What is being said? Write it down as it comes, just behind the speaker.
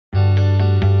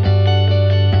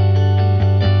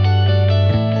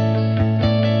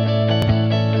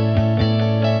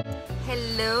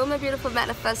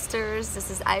manifestors,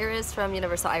 this is Iris from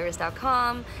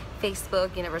universaliris.com,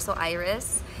 Facebook Universal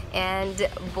Iris, and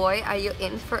boy are you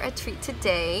in for a treat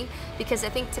today, because I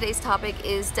think today's topic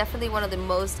is definitely one of the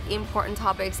most important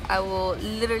topics I will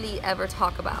literally ever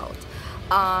talk about.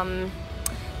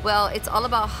 Well, it's all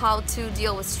about how to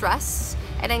deal with stress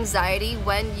and anxiety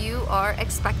when you are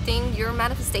expecting your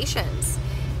manifestations.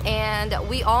 And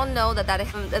we all know that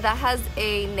has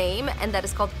a name, and that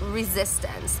is called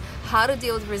resistance. How to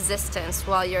deal with resistance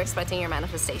while you're expecting your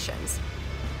manifestations.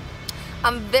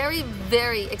 I'm very,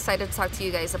 very excited to talk to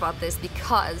you guys about this,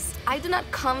 because I do not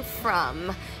come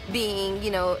from being,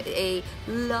 a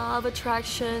law of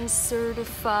attraction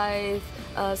certified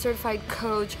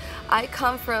coach. I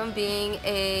come from being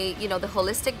the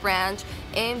holistic branch,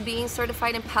 and being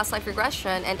certified in past life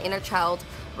regression and inner child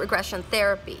regression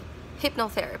therapy.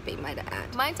 Hypnotherapy, might I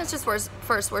add. My intentions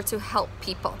first were to help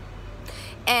people.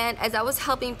 And as I was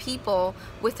helping people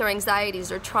with their anxieties,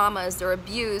 their traumas, their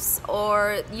abuse,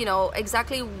 or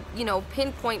exactly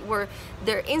pinpoint where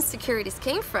their insecurities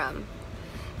came from,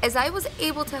 as I was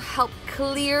able to help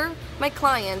clear my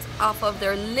clients off of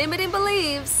their limiting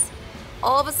beliefs,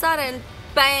 all of a sudden,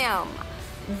 bam,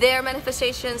 their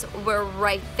manifestations were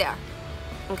right there.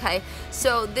 Okay,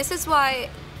 so this is why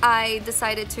I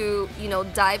decided to,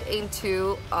 dive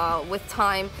into, with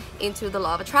time, into the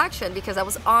law of attraction, because I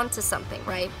was onto something,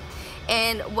 right?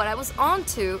 And what I was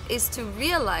onto is to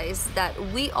realize that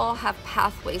we all have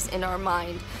pathways in our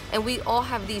mind, and we all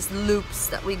have these loops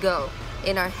that we go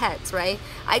in our heads, right?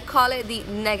 I call it the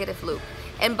negative loop.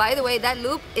 And by the way, that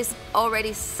loop is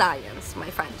already science, my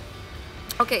friend.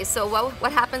 Okay, so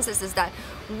what happens is that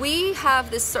we have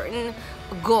this certain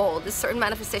goal, this certain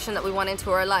manifestation that we want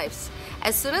into our lives.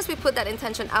 As soon as we put that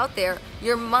intention out there,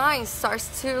 your mind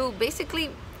starts to basically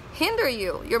hinder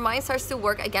you. Your mind starts to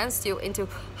work against you into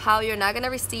how you're not going to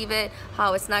receive it,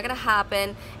 how it's not going to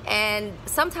happen. And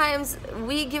sometimes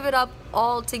we give it up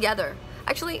altogether.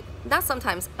 Actually, not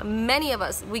sometimes. Many of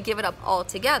us, we give it up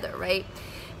altogether, right?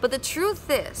 But the truth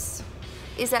is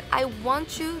that I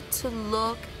want you to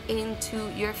look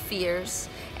into your fears,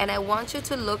 and I want you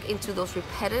to look into those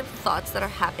repetitive thoughts that are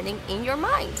happening in your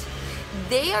mind.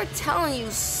 They are telling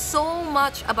you so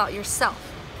much about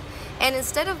yourself. And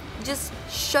instead of just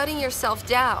shutting yourself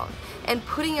down and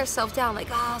putting yourself down, like,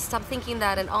 oh, stop thinking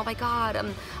that, and oh my God,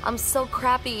 I'm so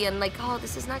crappy, and like, oh,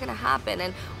 this is not gonna happen,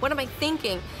 and what am I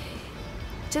thinking?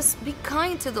 Just be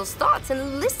kind to those thoughts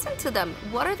and listen to them.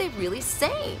 What are they really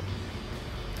saying?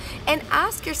 And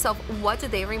ask yourself, what do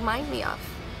they remind me of?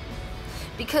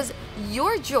 Because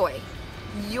your joy,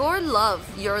 your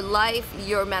love, your life,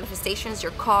 your manifestations,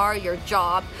 your car, your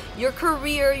job, your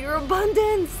career, your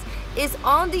abundance is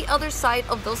on the other side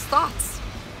of those thoughts.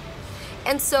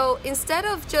 And so instead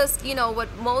of just,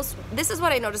 this is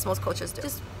what I notice most coaches do.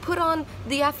 Just put on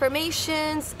the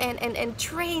affirmations and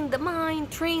train the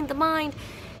mind.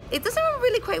 It doesn't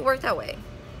really quite work that way.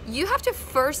 You have to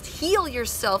first heal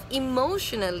yourself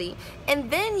emotionally, and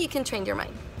then you can train your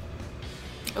mind.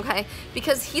 Okay,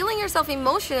 because healing yourself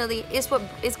emotionally is what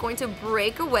is going to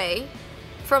break away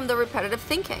from the repetitive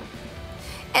thinking.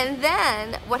 And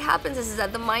then what happens is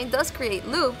that the mind does create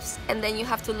loops, and then you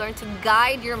have to learn to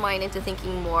guide your mind into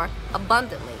thinking more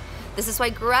abundantly. This is why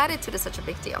gratitude is such a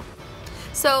big deal.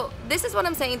 So this is what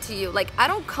I'm saying to you. Like, I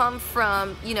don't come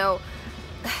from,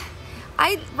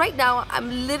 right now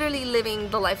I'm literally living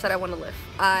the life that I want to live.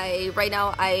 Right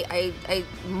now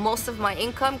most of my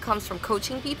income comes from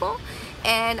coaching people,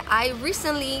 and I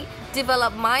recently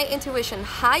developed my intuition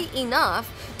high enough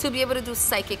to be able to do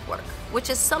psychic work, which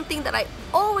is something that I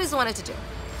always wanted to do.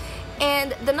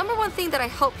 And the number one thing that I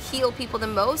help heal people the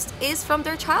most is from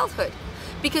their childhood,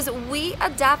 because we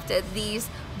adapted these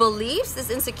beliefs, these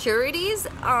insecurities,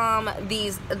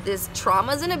 these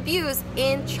traumas and abuse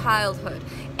in childhood.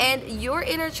 And your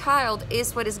inner child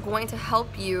is what is going to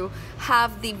help you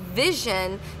have the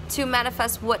vision to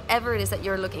manifest whatever it is that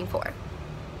you're looking for.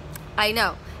 I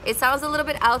know, it sounds a little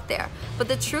bit out there, but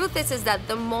the truth is that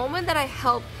the moment that I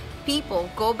help people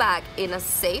go back in a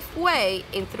safe way,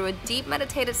 through a deep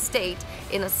meditative state,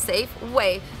 in a safe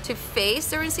way to face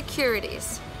their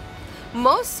insecurities,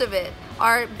 most of it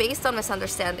are based on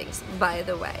misunderstandings, by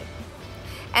the way.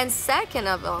 And second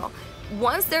of all,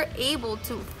 once they're able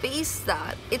to face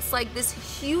that, it's like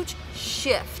this huge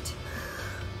shift.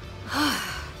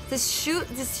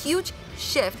 This huge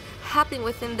shift happening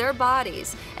within their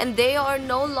bodies, and they are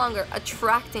no longer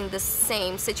attracting the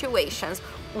same situations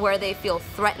where they feel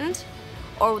threatened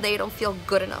or they don't feel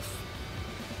good enough.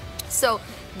 So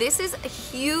this is a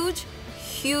huge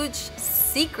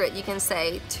secret, you can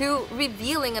say, to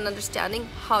revealing and understanding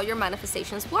how your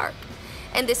manifestations work.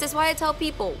 And this is why I tell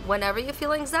people, whenever you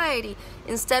feel anxiety,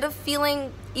 instead of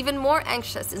feeling even more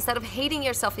anxious, instead of hating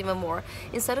yourself even more,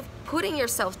 instead of putting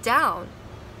yourself down,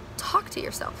 talk to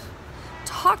yourself.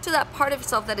 Talk to that part of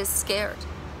yourself that is scared.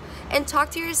 And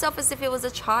talk to yourself as if it was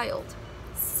a child.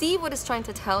 See what it's trying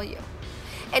to tell you.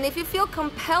 And if you feel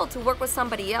compelled to work with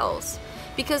somebody else,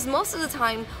 because most of the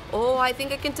time, oh, I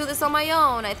think I can do this on my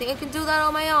own, I think I can do that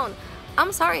on my own.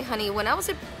 I'm sorry, honey, when I was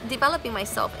developing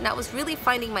myself and I was really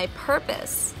finding my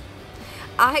purpose,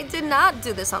 I did not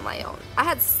do this on my own. I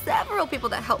had several people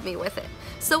that helped me with it.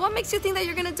 So what makes you think that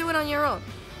you're gonna do it on your own?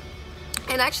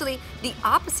 And actually, the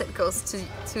opposite goes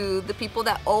to the people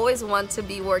that always want to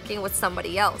be working with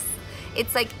somebody else.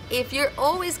 It's like, if you're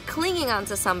always clinging on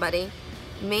to somebody,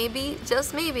 maybe,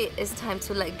 just maybe, it's time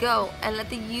to let go and let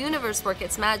the universe work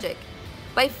its magic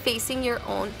by facing your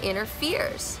own inner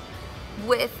fears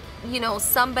with, you know,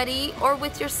 somebody or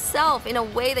with yourself in a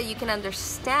way that you can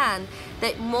understand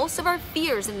that most of our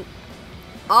fears and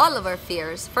all of our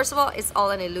fears, first of all, it's all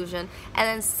an illusion. And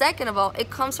then second of all, it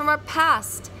comes from our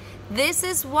past. This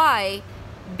is why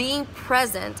being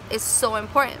present is so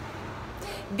important.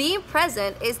 Being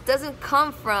present doesn't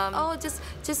come from, oh, just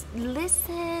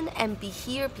listen and be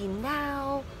here, be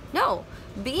now. No,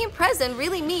 being present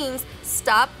really means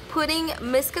stop putting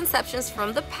misconceptions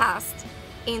from the past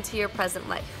into your present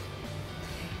life.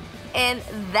 And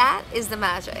that is the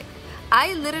magic.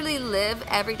 I literally live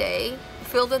every day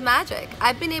filled with magic.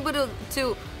 I've been able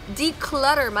to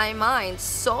declutter my mind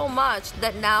so much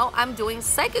that now I'm doing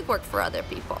psychic work for other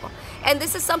people. And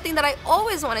this is something that I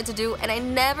always wanted to do, and I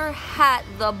never had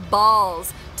the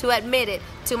balls to admit it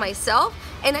to myself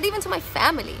and not even to my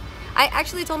family. I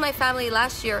actually told my family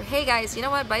last year, hey guys, you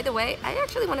know what, by the way, I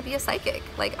actually want to be a psychic.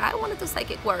 Like, I want to do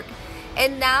psychic work.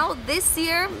 And now this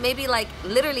year, maybe like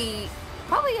literally,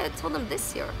 probably I told them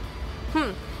this year.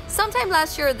 Sometime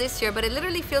last year or this year, but it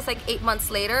literally feels like 8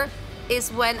 months later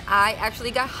is when I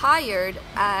actually got hired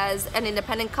as an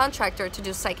independent contractor to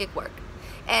do psychic work.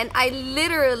 And I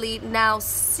literally now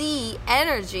see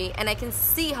energy, and I can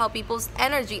see how people's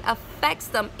energy affects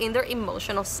them in their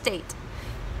emotional state.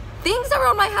 Things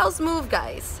around my house move,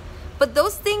 guys, but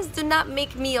those things do not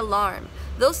make me alarmed.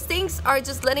 Those things are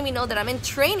just letting me know that I'm in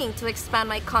training to expand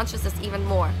my consciousness even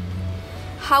more.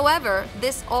 However,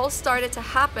 this all started to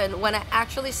happen when I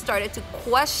actually started to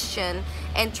question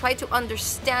and try to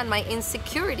understand my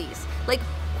insecurities. Like,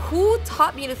 who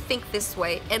taught me to think this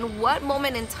way, and what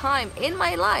moment in time in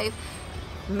my life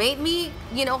made me,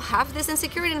 you know, have this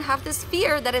insecurity and have this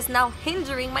fear that is now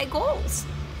hindering my goals?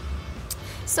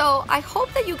 So I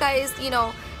hope that you guys, you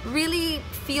know, really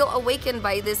feel awakened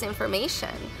by this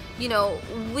information. You know,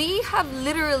 we have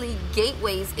literally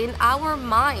gateways in our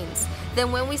minds.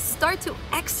 Then when we start to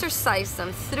exercise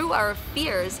them through our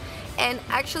fears and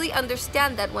actually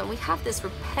understand that when we have this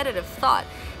repetitive thought,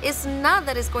 it's not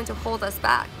that it's going to hold us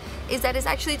back, is that it's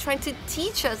actually trying to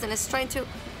teach us and it's trying to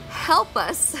help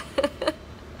us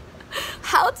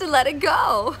how to let it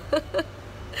go.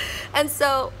 And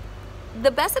so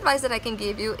the best advice that I can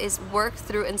give you is work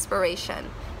through inspiration.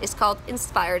 It's called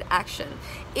inspired action.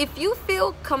 If you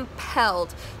feel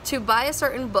compelled to buy a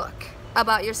certain book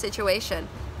about your situation,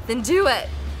 then do it.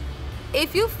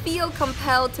 If you feel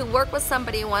compelled to work with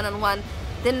somebody one-on-one,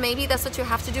 then maybe that's what you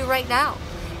have to do right now.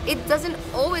 It doesn't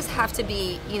always have to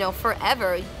be, you know,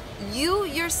 forever. You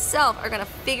yourself are gonna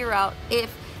figure out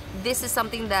if this is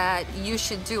something that you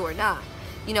should do or not.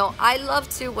 You know, I love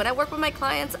to, when I work with my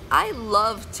clients, I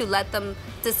love to let them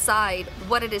decide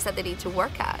what it is that they need to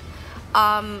work at.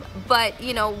 But,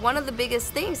 you know, one of the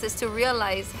biggest things is to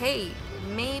realize, hey,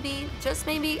 maybe, just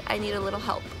maybe, I need a little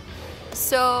help.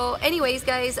 So anyways,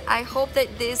 guys, I hope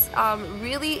that this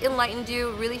really enlightened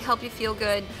you, really helped you feel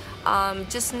good.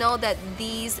 Just know that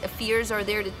these fears are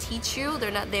there to teach you.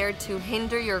 They're not there to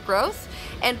hinder your growth.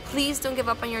 And please don't give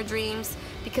up on your dreams,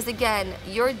 because again,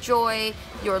 your joy,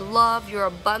 your love, your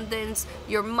abundance,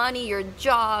 your money, your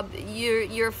job,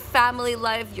 your family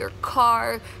life, your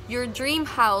car, your dream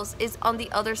house is on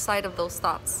the other side of those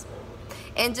thoughts.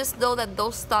 And just know that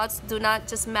those thoughts do not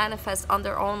just manifest on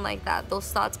their own like that.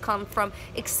 Those thoughts come from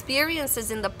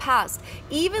experiences in the past,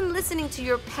 even listening to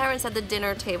your parents at the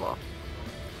dinner table.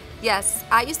 Yes,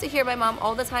 I used to hear my mom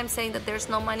all the time saying that there's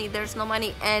no money,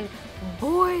 and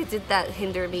boy, did that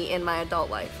hinder me in my adult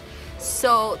life.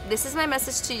 So this is my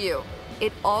message to you.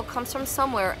 It all comes from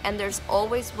somewhere, and there's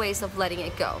always ways of letting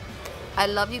it go. I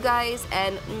love you guys,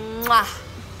 and mwah,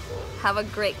 have a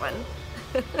great one.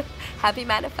 Happy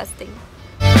manifesting.